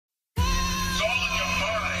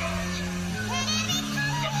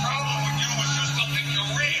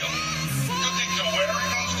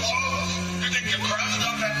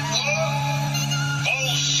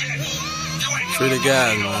Free the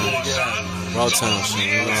guys, man. Raw town shit.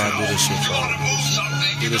 You know I do this shit for all.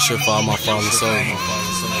 Do this shit for all my fallen souls.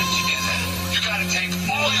 You gotta take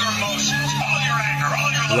all your emotions, all your anger, all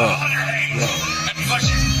your love, all your hate, and push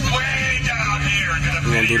it way down here into the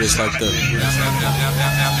We gonna do this like this.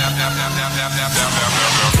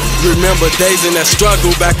 Remember days in that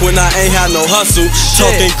struggle back when I ain't had no hustle.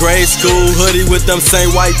 Talking grade school, hoodie with them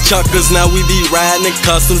same white chuckers. Now we be riding in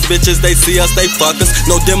customs, bitches they see us, they fuck us.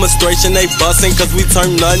 No demonstration, they bustin' cause we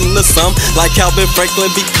turn nothing to some. Like Calvin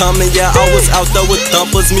Franklin be coming, yeah, I was out there with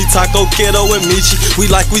thumpers. Me, Taco, Kiddo, and Michi. We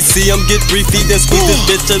like we see them get 3 feet, then squeeze this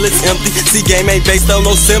bitch till it's empty. See, game ain't based on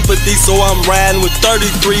no sympathy, so I'm riding with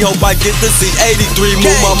 33. Hope I get to see 83.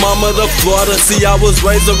 Move my mama to Florida. See, I was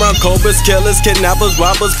raised around cobras, killers, kidnappers,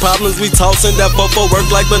 robbers, problems. We tossin' that fofo work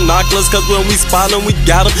like binoculars, cause when we spot them, we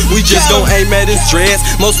got them. We just gon' aim at his dreads.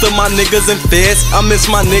 Most of my niggas in feds. I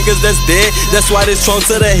miss my niggas that's dead. That's why this trunk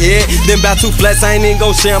to the head. Then about 2 flats, I ain't even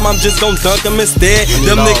gon' share them. I'm just gon' dunk them instead.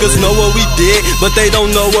 Them niggas know what we did, but they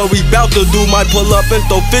don't know what we bout to do. Might pull up and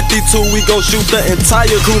throw 52. We gon' shoot the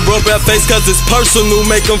entire crew. Broke that face cause it's personal.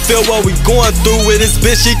 Make them feel what we going through with this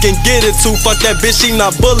bitch. She can get it too. Fuck that bitch, she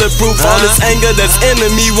not bulletproof. All this anger that's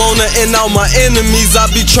enemy wanna end out my enemies. I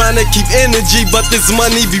be trying to keep energy, but this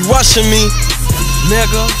money be rushing me,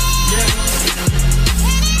 nigga.